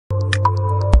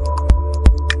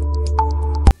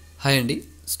Hi అండి,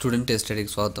 student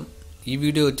స్టడీకి స్వాగతం. ఈ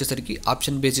వీడియో వచ్చేసరికి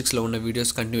ఆప్షన్ బేసిక్స్లో ఉన్న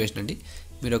వీడియోస్ కంటిన్యూషన్ అండి.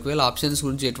 మీరు ఒకవేళ ఆప్షన్స్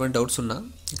గురించి ఎటువంటి డౌట్స్ ఉన్నా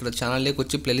ఇక్కడ ఛానల్లోకి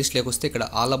వచ్చి ప్లేలిస్ట్లోకి వస్తే ఇక్కడ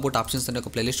ఆల్ అబౌట్ ఆప్షన్స్ అనే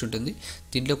ఒక ప్లేలిస్ట్ ఉంటుంది.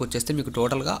 దీంట్లోకి వచ్చేస్తే మీకు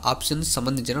టోటల్గా ఆప్షన్స్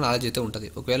సంబంధించిన నాలెడ్జ్ అయితే ఉంటుంది.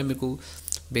 ఒకవేళ మీకు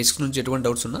బేసిక్స్ నుంచి ఎటువంటి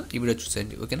డౌట్స్ ఉన్నా ఈ వీడియో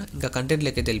చూసేయండి, ఓకేనా. ఇంకా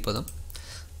కంటెంట్లోకి అయితే వెళ్ళిపోదాం.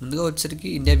 ముందుగా వచ్చేసరికి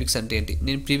ఇండియా విక్స్ అంటే ఏంటి,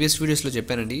 నేను ప్రీవియస్ వీడియోస్లో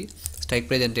చెప్పానండి. స్ట్రైక్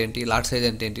ప్రైస్ అంటే ఏంటి, లాట్ సైజ్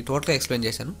అంటే ఏంటి, టోటల్గా ఎక్స్ప్లెయిన్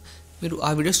చేశాను. మీరు ఆ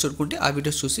వీడియోస్ చూడుకుంటే ఆ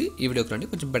వీడియోస్ చూసి ఈ వీడియోకి రండి,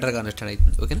 కొంచెం బెటర్గా అండర్స్టాండ్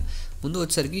అవుతుంది, ఓకేనా. ముందు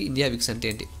వచ్చేసరికి ఇండియా విక్స్ అంటే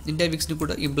ఏంటి, ఇండియా విక్స్ని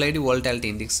కూడా ఇంప్లాయిడ్ వాలటాలిటీ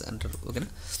ఇండెక్స్ అంటారు, ఓకేనా.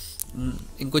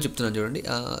 ఇంకో చెప్తున్నాను చూడండి,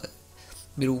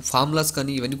 మీరు ఫార్ములాస్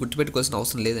కానీ ఇవన్నీ గుర్తుపెట్టుకోవాల్సిన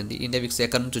అవసరం లేదండి. ఇండియా విక్స్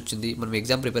ఎక్కడి నుంచి వచ్చింది, మనం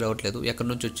ఎగ్జామ్ ప్రిపేర్ అవ్వట్లేదు, ఎక్కడి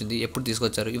నుంచి వచ్చింది, ఎప్పుడు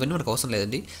తీసుకొచ్చారు, ఇవన్నీ మనకు అవసరం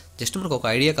లేదండి. జస్ట్ మనకు ఒక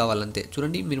ఐడియా కావాలంతే.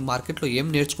 చూడండి, మీరు మార్కెట్లో ఏం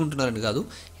నేర్చుకుంటున్నారని కాదు,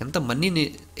 ఎంత మనీని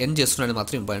ఎర్న్ చేస్తున్నారని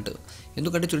మాత్రం ఇంపార్టెంట్.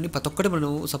 ఎందుకంటే చూడండి, ప్రతి ఒక్కటి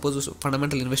మనం సపోజ్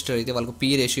ఫండమెంటల్ ఇన్వెస్టర్ అయితే వాళ్ళకు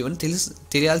పీ రేషియో ఇవన్నీ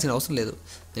తెలియాల్సిన అవసరం లేదు.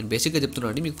 నేను బేసిక్గా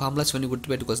చెప్తున్నాను అండి, మీకు ఫార్ములాస్ ఇవన్నీ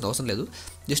గుర్తుపెట్టుకోవాల్సిన అవసరం లేదు.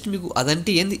 జస్ట్ మీకు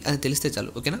అదంటే ఏంది అని తెలిస్తే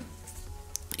చాలు, ఓకేనా.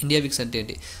 ఇండియా విక్స్ అంటే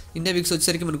ఏంటి, ఇండియా విక్స్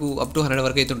వచ్చేసరికి మనకు అప్ టు 100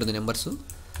 వరకు అయితే ఉంటుంది నెంబర్స్.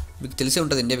 మీకు తెలిసే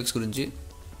ఉంటుంది ఇండియా విక్స్ గురించి.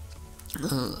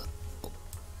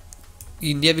 ఈ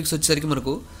ఇండియా విక్స్ వచ్చేసరికి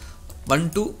మనకు 1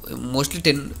 to మోస్ట్లీ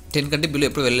 10 కంటే బిలో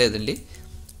ఎప్పుడు వెళ్ళలేదండి.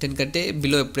 10 కంటే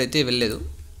బిలో ఎప్పుడైతే వెళ్ళలేదు.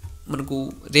 మనకు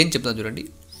రేంజ్ చెప్తాను చూడండి,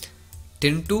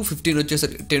 10 to 15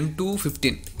 వచ్చేసరికి 10 to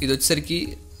 15 ఇది వచ్చేసరికి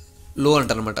లో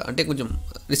అంటారనమాట. అంటే కొంచెం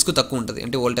రిస్క్ తక్కువ ఉంటుంది,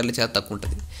 అంటే వోల్టాలిటీ చాలా తక్కువ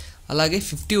ఉంటుంది. అలాగే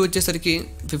 50 వచ్చేసరికి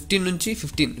 15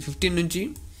 నుంచి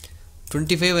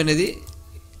 25 అనేది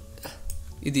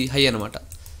ఇది హై అనమాట.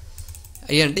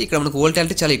 హై అంటే ఇక్కడ మనకు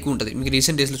వోల్టాలిటీ చాలా ఎక్కువ ఉంటుంది. మీకు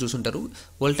రీసెంట్ డేస్లో చూసుంటారు,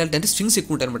 వోల్టాలిటీ అంటే స్వింగ్స్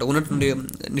ఎక్కువ ఉంటాయి అనమాట. ఉన్నట్టుండి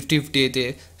నిఫ్టీ 50 అయితే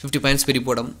 50 పాయింట్స్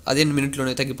పెరిగిపోవడం, అదే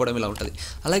మినిట్లోనే తగ్గిపోవడం ఇలా ఉంటుంది.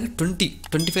 అలాగే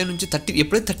 25 నుంచి 30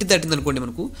 ఎప్పుడైతే 30 దాటింది అనుకోండి,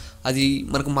 మనకు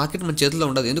మనకు మార్కెట్ మన చేతిలో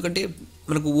ఉండదు. ఎందుకంటే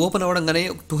మనకు ఓపెన్ అవ్వడంగానే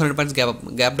 200 పాయింట్స్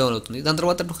గ్యాప్ డౌన్ అవుతుంది. దాని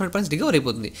తర్వాత 200 పాయింట్స్ రికవర్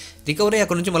అయిపోతుంది. రికవరీ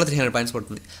అక్కడ నుంచి మళ్ళీ 300 పాయింట్స్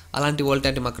పడుతుంది. అలాంటి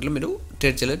వోల్టాలిటీ మార్కెట్లో మీరు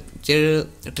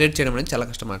ట్రేడ్ చేయడం అనేది చాలా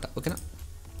కష్టం అన్నమాట, ఓకేనా.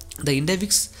 The India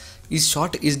VIX is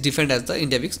short is defined as the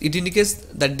India VIX. It indicates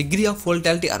the degree of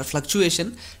volatility or fluctuation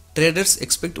traders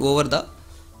expect over the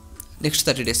next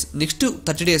 30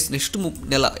 days. Next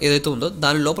నెల ఏదైతే ఉందో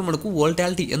దాని లోపల మనకు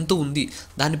వోల్టాలిటీ ఎంత ఉంది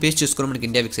దాన్ని బేస్ చేసుకొని మనకి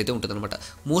ఇండియా విక్స్ అయితే ఉంటుంది అనమాట.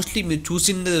 మోస్ట్లీ మీరు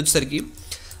చూసింది వచ్చేసరికి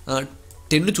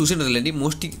 10 చూసింటారులేండి.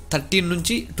 మోస్ట్లీ 13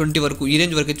 నుంచి 20 వరకు ఈ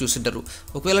రేంజ్ వరకే చూసింటారు.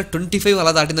 ఒకవేళ 25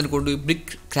 అలా దాటింది అనుకోండి, బిగ్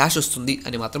క్రాష్ వస్తుంది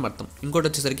అని మాత్రం అర్థం. ఇంకోటి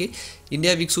వచ్చేసరికి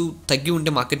ఇండియా విక్స్ తగ్గి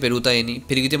ఉంటే మార్కెట్ పెరుగుతాయని,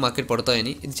 పెరిగితే మార్కెట్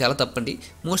పడతాయని, ఇది చాలా తప్పండి.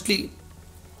 మోస్ట్లీ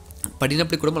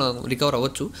పడినప్పుడు కూడా మనం రికవర్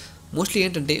అవ్వచ్చు. మోస్ట్లీ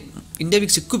ఏంటంటే ఇండియా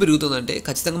విక్స్ ఎక్కువ పెరుగుతుందంటే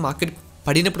ఖచ్చితంగా మార్కెట్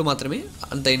పడినప్పుడు మాత్రమే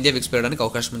అంత ఇండియా విక్స్ పెరగడానికి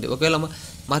అవకాశం ఉంది. ఒకవేళ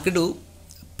మార్కెట్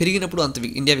పెరిగినప్పుడు అంత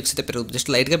ఇండియా విక్స్ అయితే పెరుగుతుంది, జస్ట్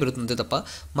లైట్గా పెరుగుతుంది తప్ప.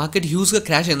 మార్కెట్ హ్యూజ్గా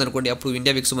క్రాష్ అయిందనుకోండి, అప్పుడు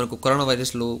ఇండియా విక్స్ మనకు కరోనా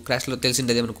వైరస్లో క్రాష్లో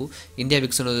తెలిసిందే మనకు ఇండియా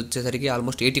విక్స్ అనేది వచ్చేసరికి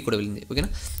ఆల్మోస్ట్ 80 కూడా వెళ్ళింది, ఓకేనా.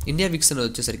 ఇండియా విక్స్ అనేది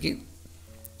వచ్చేసరికి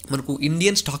మనకు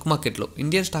ఇండియన్ స్టాక్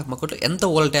మార్కెట్లో ఎంత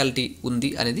వోల్టాలిటీ ఉంది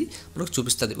అనేది మనకు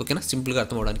చూపిస్తుంది, ఓకేనా. సింపుల్గా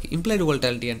అర్థం అవడానికి ఇంప్లాయిడ్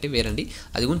వోల్టాలిటీ అంటే వేరండి,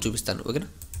 అది కూడా చూపిస్తాను, ఓకేనా.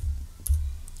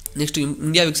 నెక్స్ట్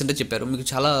ఇండియా విక్స్ అంటే చెప్పారు మీకు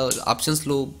చాలా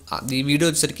ఆప్షన్స్లో. ఈ వీడియో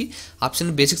వచ్చేసరికి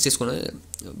ఆప్షన్ బేస్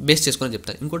చేసుకొని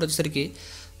చెప్తాను. ఇంకోటి వచ్చేసరికి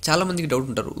చాలామందికి డౌట్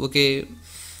ఉంటారు, ఓకే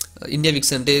ఇండియా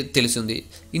విక్స్ అంటే తెలిసింది,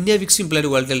 ఇండియా విక్స్ ఇంప్లాయిడ్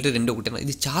వోల్టాలిటీ రెండు ఒకటేనా,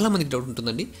 ఇది చాలామందికి డౌట్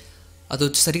ఉంటుందండి. అది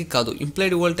వచ్చేసరికి కాదు.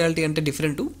 ఇంప్లాయిడ్ వోల్టాలిటీ అంటే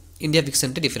డిఫరెంట్, ఇండియా విక్స్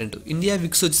అంటే డిఫరెంట్. ఇండియా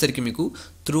విక్స్ వచ్చేసరికి మీకు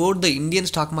throughout the Indian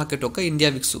stock market యొక్క ఇండియా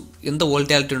విక్స్ ఎంత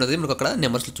వోల్టాలిటీ ఉన్నది మనకు అక్కడ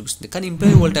నెంబర్స్లో చూపిస్తుంది. కానీ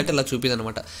ఇంప్లాయిడ్ వోల్టాలిటీ అలా చూపిస్తుంది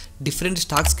అనమాట. డిఫరెంట్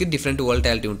స్టాక్స్కి డిఫరెంట్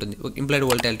వోల్టాలిటీ ఉంటుంది, ఇంప్లాయిడ్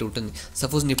వోల్టాలిటీ ఉంటుంది.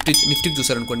 సపోజ్ నిఫ్టీకి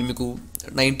చూసారనుకోండి, మీకు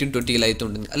 19-20 ఇలా అయితే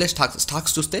ఉంటుంది. అలాగే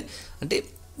స్టాక్స్ చూస్తే అంటే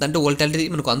దాంట్లో వోల్టాలిటీ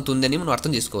మనకు అంత ఉందని మనం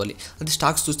అర్థం చేసుకోవాలి. అంటే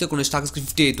స్టాక్స్ చూస్తే కొన్ని స్టాక్స్కి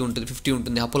 50 అయితే ఉంటుంది, 50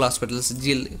 ఉంటుంది. అపోలో హాస్పిటల్స్,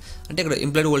 జిఎల్ అంటే అక్కడ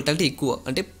ఇంప్లాయిడ్ వోల్టాలిటీ ఎక్కువ,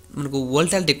 అంటే మనకు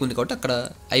వోల్టాలిటీ ఎక్కువ ఉంది కాబట్టి అక్కడ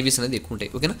ఐవీస్ అనేది ఎక్కువ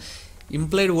ఉంటాయి, ఓకేనా.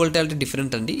 ఇంప్లాయిడ్ వోల్టాలిటీ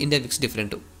డిఫరెంట్ అండి, India VIX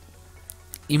different.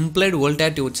 Implied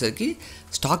volatility వచ్చేసరికి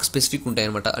స్టాక్ స్పెసిఫిక్ ఉంటాయి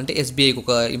అనమాట. అంటే ఎస్బీఐకి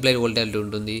ఒక ఇంప్లాయిడ్ వోల్టాలిటీ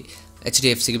ఉంటుంది,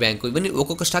 హెచ్డిఎఫ్సి బ్యాంకు, ఇవన్నీ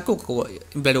ఒక్కొక్క స్టాక్ ఒక్కొక్క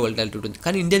ఇంప్లాయిడ్ వోల్టాలిటీ ఉంటుంది.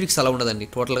 కానీ ఇండియా విక్స్ అలా ఉండదండి.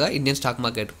 టోటల్గా ఇండియన్ స్టాక్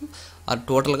మార్కెట్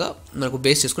టోటల్గా మనకు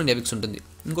బేస్ చేసుకుని ఇండియా విక్స్ ఉంటుంది.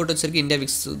 ఇంకోటి వచ్చేసరికి ఇండియా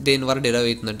విక్స్ దేని ద్వారా డెరైవ్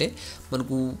అవుతుందంటే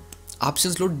మనకు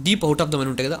ఆప్షన్స్లో deep out of the money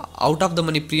ఉంటాయి కదా, out of the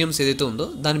money premiums ఏదైతే ఉందో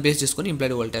దాన్ని బేస్ చేసుకొని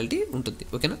ఇంప్లాయిడ్ వోల్టాలిటీ ఉంటుంది,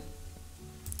 ఓకేనా.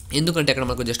 ఎందుకంటే అక్కడ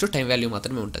మనకు జస్ట్ టైం వాల్యూ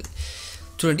మాత్రమే ఉంటుంది.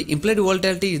 చూడండి, implied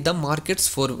volatility is the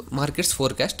markets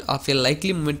forecast of A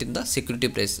likely moment in the security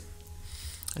price.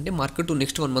 అంటే మార్కెట్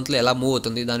నెక్స్ట్ 1 monthలో ఎలా మూవ్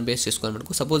అవుతుంది దాన్ని బేస్ చేసుకొని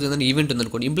మనకు సపోజ్ ఏదైనా ఈవెంట్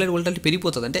ఉందనుకోండి, ఇంప్లాయిడ్ వోల్టాలిటీ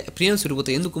పెరిగిపోతుంది, అంటే ప్రీమియమ్స్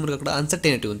పెరిగిపోతాయి. ఎందుకు మనకు అక్కడ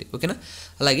అన్సర్టైనిటీ ఉంది, ఓకేనా.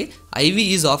 అలాగే ivy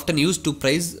is often use to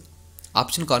praise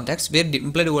option contracts wear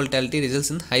implied volatility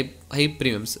results in high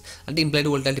premiums. అంటే ఇంప్లాయిడ్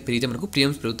వోల్టాలిటీ పెరిగితే మనకు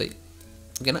ప్రీమియమ్స్ పెరుగుతాయి,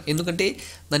 ఓకేనా. ఎందుకంటే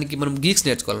దానికి మనం గీక్స్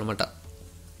నేర్చుకోవాలన్నమాట.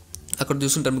 అక్కడ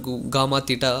చూస్తుంటే మీకు గామా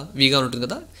తీటా వీగా ఉంటుంది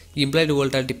కదా, ఈ ఇంప్లాయిడ్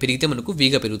వోల్టాలిటీ పెరిగితే మనకు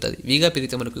వీగా పెరుగుతుంది. వీగా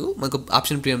పెరిగితే మనకు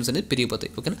ఆప్షన్ ప్రీమియమ్స్ అనేది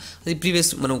పెరిగిపోతాయి. ఓకేనా, అది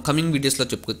ప్రీవియస్ మనం కమింగ్ వీడియోస్లో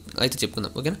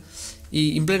చెప్పుకుందాం. ఓకేనా, ఈ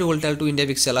ఇంప్లాయిడ్ వోల్టాలిటీ ఇండియా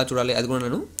విక్స్ ఎలా చూడాలి అది కూడా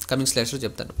నేను కమింగ్ స్లైడ్స్లో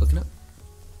చెప్తాను. ఓకేనా,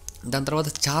 దాని తర్వాత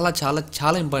చాలా చాలా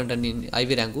చాలా ఇంపార్టెంట్ అండి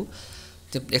ఐవీ ర్యాంకు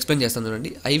ఎక్స్ప్లెయిన్ చేస్తాను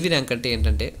చూడండి. ఐవీ ర్యాంక్ అంటే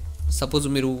ఏంటంటే, సపోజ్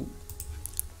మీరు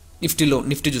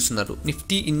నిఫ్టీ చూస్తున్నారు,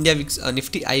 India VIX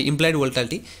Nifty implied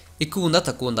volatility ఎక్కువ ఉందా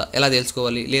తక్కువ ఉందా ఎలా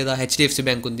తెలుసుకోవాలి? లేదా హెచ్డిఎఫ్సి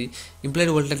బ్యాంక్ ఉంది,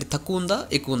 ఇంప్లాయిడ్ వోల్టాలిటీ తక్కువ ఉందా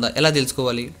ఎక్కువ ఉందా ఎలా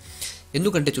తెలుసుకోవాలి?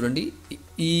 ఎందుకంటే చూడండి,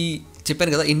 ఈ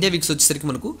చెప్పాను కదా, ఇండియా విక్స్ వచ్చేసరికి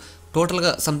మనకు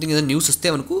టోటల్గా సంథింగ్ ఏదైనా న్యూస్ వస్తే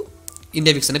మనకు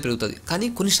ఇండియా విక్స్ అనేది పెరుగుతుంది. కానీ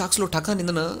కొన్ని స్టాక్స్లో టకా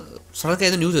నిందన సడన్గా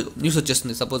ఏదో న్యూస్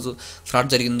వచ్చేస్తుంది. సపోజ్ ఫ్రాడ్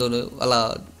జరిగిందో అలా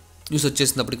న్యూస్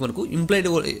వచ్చేసినప్పటికి మనకు ఇంప్లాయిడ్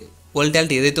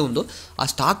వోల్టాలిటీ ఏదైతే ఉందో ఆ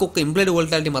స్టాక్ ఒక ఇంప్లాయిడ్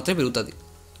వోల్టాలిటీ మాత్రమే పెరుగుతుంది.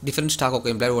 డిఫరెంట్ స్టాక్ ఒక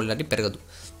ఇంప్లాయిడ్ వోల్టాలిటీ పెరగదు.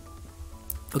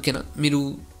 ఓకేనా, మీరు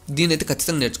దీని అయితే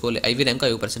ఖచ్చితంగా నేర్చుకోవాలి. ఐవీ ర్యాంక్,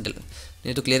 ఐవీ పర్సెంటైల్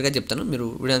నేను క్లియర్గా చెప్తాను, మీరు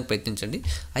వినడానికి ప్రయత్నించండి.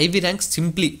 Ivy rank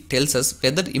simply tells us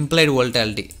whether implied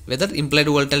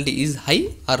volatility is high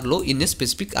or low in a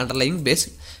specific underlying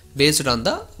based on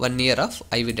the 1 year of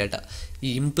IV data.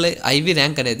 ఈ ఐవీ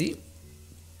ర్యాంక్ అనేది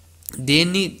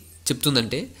దేన్ని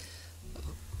చెప్తుందంటే,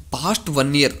 పాస్ట్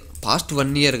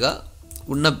వన్ ఇయర్గా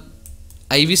ఉన్న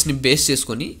ఐవీస్ని బేస్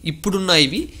చేసుకొని ఇప్పుడున్న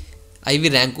ఐవీ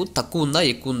ర్యాంకు తక్కువ ఉందా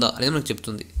ఎక్కువ ఉందా అనేది మనకు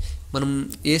చెప్తుంది. మనం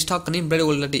ఏ స్టాక్ అని ఇంప్లాయిడ్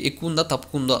వోల్టాలిటీ ఎక్కువ ఉందా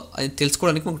తక్కువ ఉందా అని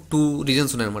తెలుసుకోవడానికి మనకు 2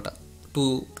 రీజన్స్ ఉన్నాయన్నమాట.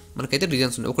 మనకైతే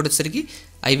రీజన్స్ ఉన్నాయి. ఒకటి వచ్చేసరికి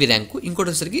ఐవీ ర్యాంకు, ఇంకోటి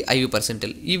వచ్చేసరికి ఐవీ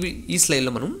పర్సెంటైల్. ఈ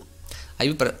స్లైడ్లో మనం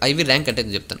ఐవీ ర్యాంక్ అంటే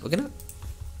నేను చెప్తాను. ఓకేనా,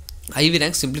 ivy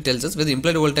rank simply tells us whether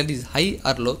implied volatility is high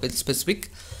or low with specific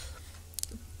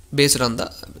based on the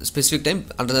specific time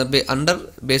under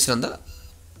based on the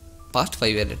past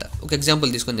 5 year data. ఒక ఎగ్జాంపుల్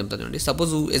తీసుకొని చెప్తాను చూడండి.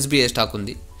 సపోజ్ ఎస్బీఐ స్టాక్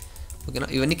ఉంది. ఓకేనా,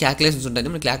 ఇవన్నీ క్యాలిక్యులేషన్స్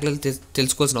ఉంటాయి, మనకి calculation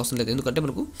తెలుసుకోవాల్సిన అవసరం లేదు. ఎందుకంటే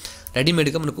మనకు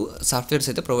రెడీమేడ్గా మనకు సాఫ్ట్వేర్స్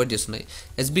అయితే ప్రొవైడ్ చేస్తున్నాయి.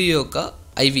 ఎస్బీఐ యొక్క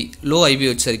లో ఐవీ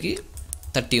వచ్చేసరికి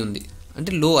 30 ఉంది,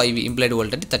 అంటే లో ఐవీ ఇంప్లాయిడ్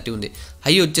వోల్టాలిటీ 30 ఉంది.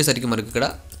 హై వచ్చేసరికి మనకి ఇక్కడ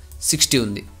 60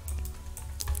 ఉంది.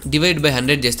 డివైడ్ బై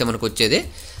 100 చేస్తే మనకు వచ్చేదే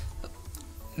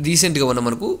రీసెంట్గా ఉన్న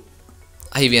మనకు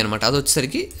ఐవీ అనమాట. అది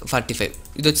వచ్చేసరికి 45.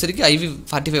 ఇది వచ్చేసరికి ఐవీ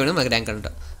 45 అనేది మనకి ర్యాంక్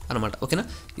అనమాట. ఓకేనా,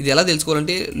 ఇది ఎలా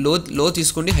తెలుసుకోవాలంటే లో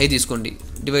తీసుకోండి, హై తీసుకోండి,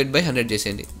 డివైడ్ బై 100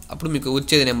 చేసేయండి, అప్పుడు మీకు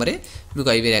వచ్చేది నెంబరే మీకు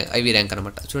ఐవీ ర్యాంక్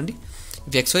అనమాట. చూడండి,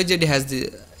 if XYZ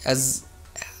has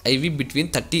ivy between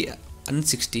 30 and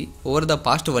 60 over the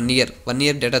past 1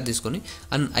 year data తీసుకొని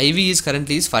and ivy is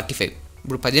currently is 45.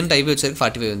 ఇప్పుడు ప్రజెంట్ ఐవీ వచ్చేసరికి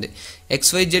 45 ఉంది.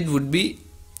 XYZ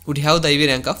would have the ivy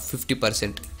rank of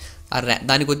 50%.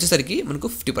 దానికి వచ్చేసరికి మనకు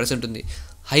 50% ఉంది.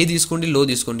 హై తీసుకోండి, లో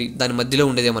తీసుకోండి, దాని మధ్యలో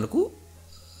ఉండేదే మనకు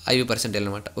ఐవీ పర్సెంటైల్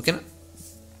అనమాట. ఓకేనా,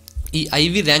 ఈ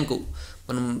ఐవీ ర్యాంకు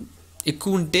మనం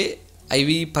ఎక్కువ ఉంటే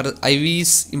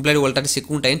ఐవీస్ ఇంప్లాయిడ్ వోల్టాలిటీస్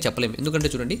ఎక్కువ ఉంటాయని చెప్పలేము. ఎందుకంటే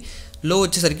చూడండి, లో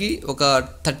వచ్చేసరికి ఒక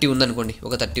 30 ఉందనుకోండి,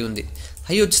 ఒక 30 ఉంది.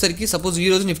 హై వచ్చేసరికి సపోజ్ ఈ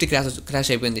రోజు నిఫ్టీ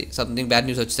క్రాష్ అయిపోయింది, సంథింగ్ బ్యాడ్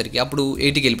న్యూస్ వచ్చేసరికి అప్పుడు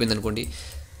 80కి వెళ్ళిపోయింది అనుకోండి.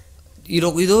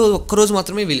 ఇదో ఒక్కరోజు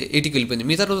మాత్రమే 80కి వెళ్ళిపోయింది,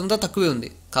 మిగతా రోజంతా తక్కువే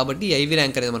ఉంది. కాబట్టి ఈ ఐవీ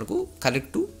ర్యాంక్ అనేది మనకు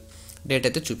కరెక్ట్ డేట్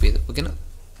అయితే చూపేది. ఓకేనా,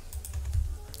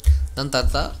 దాని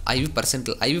తర్వాత ఐవీ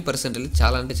పర్సెంటైల్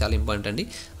చాలా అంటే చాలా ఇంపార్టెంట్ అండి.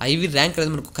 ఐవీ ర్యాంక్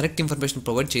అనేది మనకు కరెక్ట్ ఇన్ఫర్మేషన్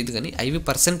ప్రొవైడ్ చేయదు, కానీ ఐవీ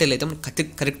పర్సెంటైల్ అయితే మనకు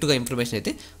కరెక్ట్గా ఇన్ఫర్మేషన్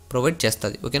అయితే ప్రొవైడ్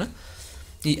చేస్తుంది. ఓకేనా,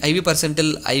 ఈ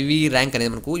ఐవీ ర్యాంక్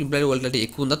అనేది మనకు ఇంప్లాయిడ్ వోల్టాలిటీ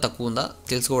ఎక్కువ ఉందా తక్కువ ఉందా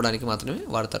తెలుసుకోవడానికి మాత్రమే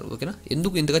వాడతారు. ఓకేనా,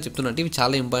 ఎందుకు ఇంతగా చెప్తున్నా అంటే ఇవి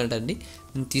చాలా ఇంపార్టెంట్ అండి.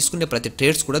 నేను తీసుకునే ప్రతి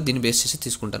ట్రేడ్స్ కూడా దీన్ని బేస్ చేసి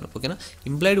తీసుకుంటాను. ఓకేనా,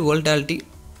 implied volatility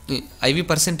ivy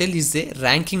percentile is a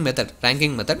ranking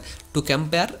method to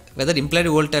compare weather implied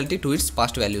volatility to it's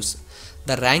past values.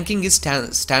 The ranking is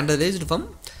standardized from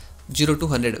 0 to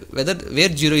 100,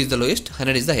 where 0 is the lowest,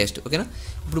 100 is the highest. ఓకేనా,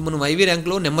 ఇప్పుడు మనం ivy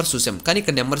ర్యాంక్లో numbers చూసాం, కానీ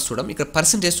ఇక్కడ numbers చూడం, ఇక్కడ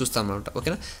percentage చూస్తాం అనమాట.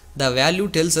 ఓకేనా, the value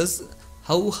tells us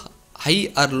how high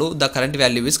are లో the current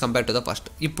value is compare to the past.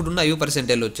 ఇప్పుడున్న ఐవీ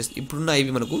పర్సెంటైల్ వచ్చేసి ఇప్పుడున్న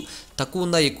ఐవీ మనకు తక్కువ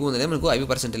ఉందా ఎక్కువ ఉందా మనకు ఐవీ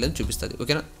పర్సెంటైల్ అని చూపిస్తుంది.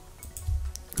 ఓకేనా,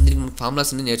 దీనికి మనకు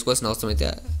ఫార్ములాస్ అన్ని నేర్చుకోవాల్సిన అవసరం అయితే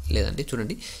లేదండి.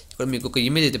 చూడండి, ఇక్కడ మీకు ఒక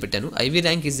ఇమేజ్ అయితే పెట్టాను. Ivy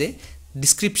rank is a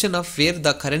description of wear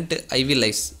the current ivy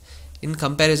lies in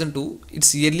comparison to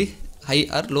it's yearly high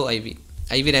are లో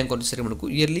ఐవీ ర్యాంక్ వచ్చేసరికి మనకు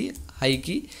ఇయర్లీ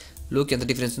హైకి లోకి ఎంత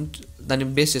డిఫరెన్స్ దాన్ని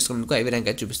బేస్ చేసుకుని మనకు ఐవీ ర్యాంక్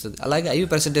అయితే చూపిస్తుంది. అలాగే ఐవీ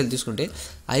పర్సెంటైల్ తీసుకుంటే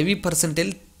ivy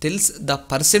percentile tells the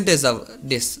percentage of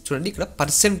days. చూడండి, ఇక్కడ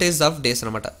పర్సెంటేజ్ ఆఫ్ డేస్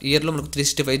అనమాట. ఇయర్లో మనకు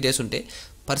 365 డేస్ ఉంటే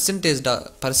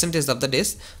percentage of the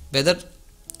days weather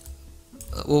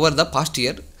over the past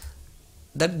year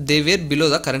that they were below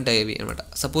the current ivy అనమాట.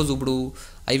 సపోజ్ ఇప్పుడు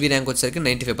ఐవీ ర్యాంక్ వచ్చేసరికి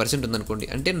 95% ఉందనుకోండి,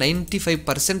 అంటే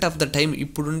 95% ఆఫ్ ద టైం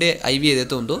ఇప్పుడుండే ఐవీ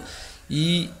ఏదైతే ఉందో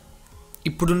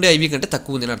ఇప్పుడుండే ఐవీ కంటే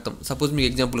తక్కువ ఉంది అని అర్థం. సపోజ్ మీకు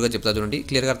ఎగ్జాంపుల్గా చెప్తా చూడండి,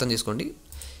 క్లియర్గా అర్థం చేసుకోండి.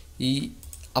 ఈ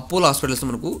అపోలో హాస్పిటల్స్లో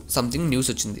మనకు సంథింగ్ న్యూస్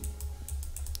వచ్చింది,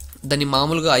 దాన్ని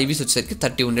మామూలుగా ఐవీస్ వచ్చేసరికి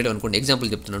 30 ఉండేది అనుకోండి, ఎగ్జాంపుల్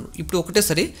చెప్తున్నాను. ఇప్పుడు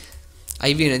ఒకటేసారి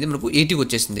ఐవి అనేది మనకు 80కి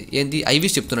వచ్చేసింది. ఏంది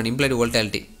ఐవీస్ చెప్తున్నాను, ఇంప్లాయిడ్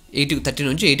వోల్టాలిటీ 30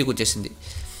 నుంచి 80కి వచ్చేసింది.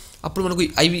 అప్పుడు మనకు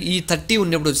ఐవి ఈ 30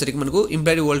 ఉన్నప్పుడు వచ్చేసరికి మనకు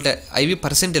ఇంప్లాయిడ్ ఐవి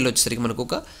పర్సెంటేజ్ వచ్చేసరికి మనకు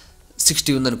ఒక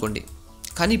 60 ఉందనుకోండి.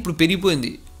 కానీ ఇప్పుడు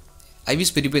పెరిగిపోయింది,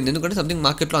 ఐవీస్ పెరిగిపోయింది. ఎందుకంటే సంథింగ్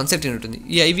మార్కెట్లో అన్సర్టెన్ ఉంటుంది.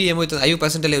 ఈ ఐవి ఏమవుతుంది, ఐవి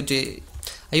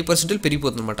పర్సెంటేజ్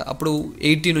పెరిగిపోతుంది అనమాట. అప్పుడు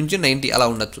 80 నుంచి 90 అలా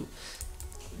ఉండొచ్చు.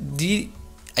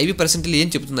 ఐవి పర్సెంటేజ్ ఏం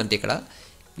చెప్తుందంటే ఇక్కడ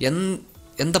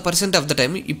ఎంత పర్సెంట్ ఆఫ్ ద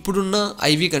టైం ఇప్పుడున్న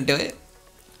ఐవి కంటే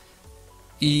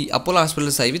ఈ అపోలో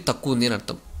హాస్పిటల్స్ ఐవి తక్కువ ఉంది అని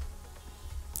అర్థం.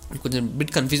 కొంచెం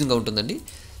బిట్ కన్ఫ్యూజింగ్గా ఉంటుందండి.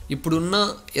 ఇప్పుడున్న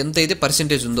ఎంతైతే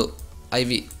పర్సెంటేజ్ ఉందో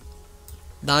ఐవి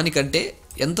దానికంటే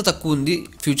ఎంత తక్కువ ఉంది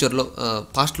ఫ్యూచర్లో,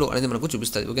 పాస్ట్లో అనేది మనకు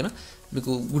చూపిస్తుంది. ఓకేనా,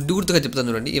 మీకు గుర్తుగా చెప్తాను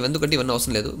చూడండి. ఎందుకంటే ఇవన్నీ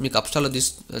అవసరం లేదు, మీకు అప్స్టాల్లో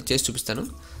చేసి చూపిస్తాను.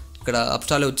 ఇక్కడ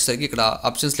అప్స్టాల్లో వచ్చేసరికి ఇక్కడ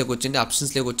ఆప్షన్స్లోకి వచ్చింది.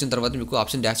 ఆప్షన్స్లోకి వచ్చిన తర్వాత మీకు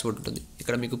ఆప్షన్ డాష్ బోర్డ్ ఉంటుంది.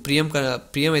 ఇక్కడ మీకు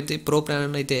ప్రీమియం అయితే ప్రో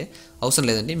ప్లాన్ అయితే అవసరం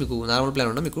లేదండి, మీకు నార్మల్ ప్లాన్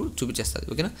ఉన్నా మీకు చూపించేస్తుంది.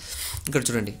 ఓకేనా, ఇక్కడ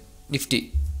చూడండి నిఫ్టీ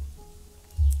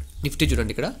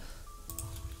చూడండి, ఇక్కడ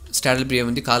స్టాండర్డ్ ప్రీమియం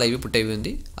ఉంది, కాల్ ఐవి పుట్ ఐవి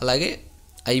ఉంది. అలాగే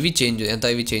ఐవి చేంజ్, ఎంత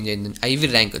ఐవి చేంజ్ అయింది, ఐవి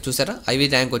ర్యాంక్ చూసారా, ఐవి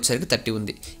ర్యాంక్ వచ్చేసరికి 30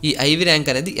 ఉంది. ఈ ఐవి ర్యాంక్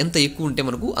అనేది ఎంత ఎక్కువ ఉంటే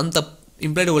మనకు అంత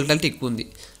ఇంప్లాయిడ్ వోల్టాలిటీ ఎక్కువ ఉంది.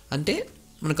 అంటే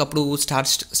మనకు అప్పుడు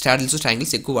స్టాడిల్స్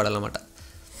స్ట్రాంగిల్స్ ఎక్కువ వాడాలన్నమాట.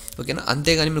 ఓకేనా,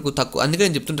 అంతేగాని మనకు తక్కువ. అందుకే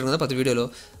నేను చెప్తుంటాను కదా ప్రతి వీడియోలో,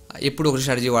 ఎప్పుడు ఒక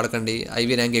స్ట్రాటజీ వాడకండి,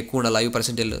 ఐవి ర్యాంక్ ఎక్కువ ఉండాలి, ఐవి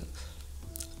పర్సెంటేజ్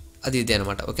అది ఇదే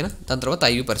అనమాట. ఓకేనా, దాని తర్వాత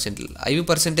ఐవి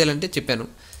పర్సెంటేజ్ అంటే చెప్పాను.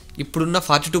 ఇప్పుడున్న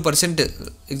 42%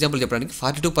 ఎగ్జాంపుల్ చెప్పడానికి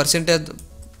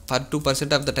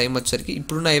 42% ఆఫ్ ద టైం వచ్చేసరికి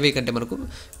ఇప్పుడున్న ఐవి కంటే మనకు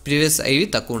ప్రీవియస్ ఐవి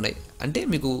తక్కువ ఉన్నాయి. అంటే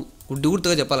మీకు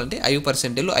గుర్తుగా చెప్పాలంటే ఐవి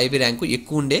పర్సెంటేజ్లో ఐవి ర్యాంకు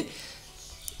ఎక్కువ ఉండే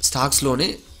స్టాక్స్లోనే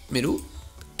మీరు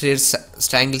ట్రేడ్స్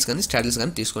స్ట్రాంగిల్స్ కానీ స్టాడిల్స్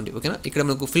కానీ తీసుకోండి. ఓకేనా, ఇక్కడ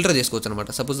మనకు ఫిల్టర్ చేసుకోవచ్చు అనమాట.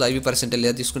 సపోజ్ ఐవి పర్సెంటేజ్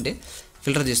లేదా తీసుకుంటే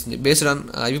ఫిల్టర్ చేస్తుంది. బేస్డ్ ఆన్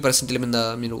ఐవి పర్సెంటేజ్ మీద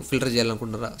మీరు ఫిల్టర్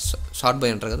చేయాలనుకుంటున్నారా, షార్ట్ బై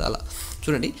అంటారు కదా, అలా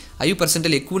చూడండి. ఐవి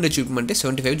పర్సెంటేజ్ ఎక్కువ ఉండే చూపించమంటే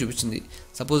 75 చూపించింది.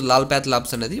 సపోజ్ లాల్ ప్యాత్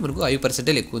లాబ్స్ అనేది మనకు ఐవి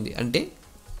పర్సెంటేజ్ ఎక్కువ ఉంది అంటే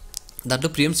దాంట్లో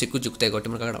ప్రీమియమ్స్ ఎక్కువ చిక్కుతాయి కాబట్టి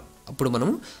మనకు అక్కడ అప్పుడు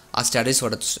మనము ఆ స్ట్రాటజీస్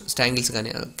వాడచ్చు. స్ట్రాంగిల్స్ కానీ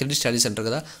క్రెడిట్ స్ట్రాటజీస్ అంటారు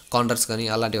కదా, కౌంటర్స్ కానీ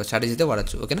అలాంటి స్ట్రాటజీ అయితే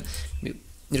వాడచ్చు. ఓకేనా,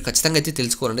 మీరు ఖచ్చితంగా అయితే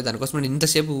తెలుసుకోవాలండి. దానికోసం నేను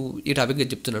ఇంతసేపు ఈ టాపిక్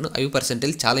చెప్తున్నాను. ఐవి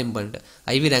పర్సెంటేజ్ చాలా ఇంపార్టెంట్.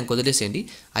 ఐవి ర్యాంక్ వదిలేసేయండి.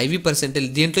 ఐవి పర్సెంటేజ్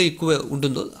దేంట్లో ఎక్కువ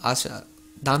ఉంటుందో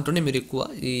దాంట్లోనే మీరు ఎక్కువ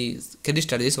ఈ క్రెడిట్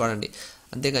స్ట్రాటజీస్ వాడండి.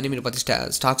 అంతేగాని మీరు ప్రతి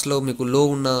స్టాక్స్లో మీకు లో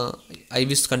ఉన్న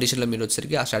ఐవిస్ కండిషన్లో మీరు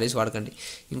వచ్చేసరికి ఆ స్ట్రాటజీస్ వాడకండి.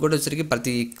 ఇంకోటి వచ్చేసరికి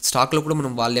ప్రతి స్టాక్లో కూడా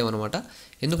మనం వాడలేమన్నమాట.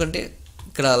 ఎందుకంటే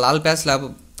ఇక్కడ లాల్ ప్యాస్ ల్యాబ్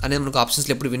అనేది మనకు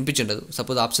ఆప్షన్స్లో ఎప్పుడు వినిపించండదు.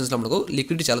 సపోజ్ ఆప్షన్స్లో మనకు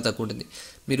లిక్విడిటీ చాలా తక్కువ ఉంటుంది.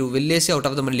 మీరు వెళ్ళేసి అవుట్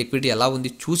ఆఫ్ ద మన లిక్విడిటీ ఎలా ఉంది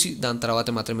చూసి దాని తర్వాత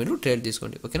మాత్రం మీరు ట్రేడ్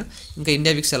తీసుకోండి. ఓకేనా, ఇంకా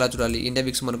ఇండియా విక్స్ ఎలా చూడాలి, ఇండియా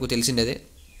విక్స్ మనకు తెలిసిందేదే.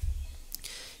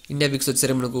 ఇండియా విక్స్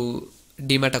వచ్చేసరికి మనకు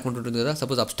డీమ్యాట్ అకౌంట్ ఉంటుంది కదా,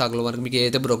 సపోజ్ అప్ స్టాక్లో మనకు మీకు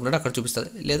ఏదైతే బ్రోక్ ఉన్నాడో అక్కడ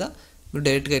చూపిస్తుంది. లేదా మీరు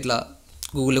డైరెక్ట్గా ఇట్లా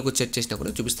గూగుల్లోకి సెర్చ్ చేసినా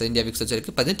కూడా చూపిస్తుంది. ఇండియా విక్స్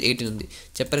వచ్చేసరికి 18 ఉంది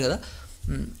చెప్పారు కదా.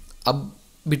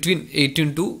 బిట్వీన్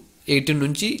 18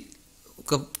 నుంచి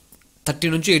ఒక 30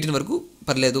 నుంచి 18 వరకు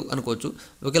పర్లేదు అనుకోవచ్చు.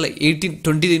 ఒకవేళ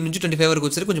 20 నుంచి 25 వరకు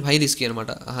వచ్చేసరికి కొంచెం హై రిస్కీ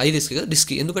అనమాట. హై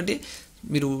రిస్కీ ఎందుకంటే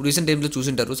మీరు రీసెంట్ టైమ్స్లో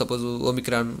చూసింటారు. సపోజ్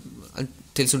ఓమిక్రాన్ అని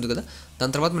తెలిసి ఉంటుంది కదా,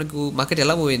 దాని తర్వాత మనకు మార్కెట్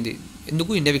ఎలా పోయింది,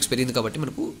 ఎందుకు ఇండియా విక్స్ పెరిగింది కాబట్టి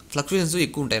మనకు ఫ్లక్చుయేషన్స్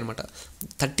ఎక్కువ ఉంటాయి అనమాట.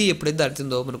 30 ఎప్పుడైతే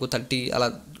దాటిందో మనకు 30 అలా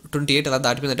 28 అలా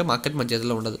దాటిపోయిందంటే మార్కెట్ మన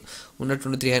చేతిలో ఉండదు.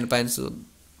 ఉన్నట్టుండి 300 పాయింట్స్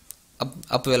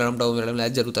అప్ వెళ్ళడం డౌన్ వెళ్ళడం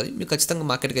అది జరుగుతుంది. మీకు ఖచ్చితంగా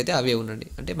మార్కెట్కి అయితే అవే ఉండండి,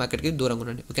 అంటే మార్కెట్కి దూరంగా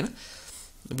ఉండండి. ఓకేనా,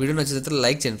 వీడియో నచ్చితే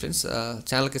లైక్ చేయండి ఫ్రెండ్స్,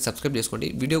 ఛానల్కి సబ్స్క్రైబ్ చేసుకోండి.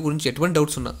 వీడియో గురించి ఎటువంటి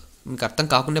డౌట్స్ ఉన్నా మీకు అర్థం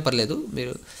కాకుండా పర్లేదు,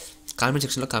 మీరు కామెంట్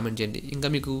సెక్షన్లో కామెంట్ చేయండి. ఇంకా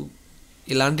మీకు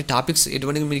ఇలాంటి టాపిక్స్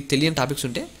ఎటువంటి మీకు తెలియని టాపిక్స్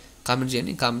ఉంటే కామెంట్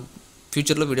చేయండి.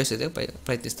 ఫ్యూచర్లో వీడియోస్ అయితే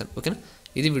ప్రయత్నిస్తాను. ఓకేనా,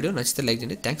 ఇది వీడియో నచ్చితే లైక్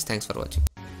చేయండి. Thanks for watching.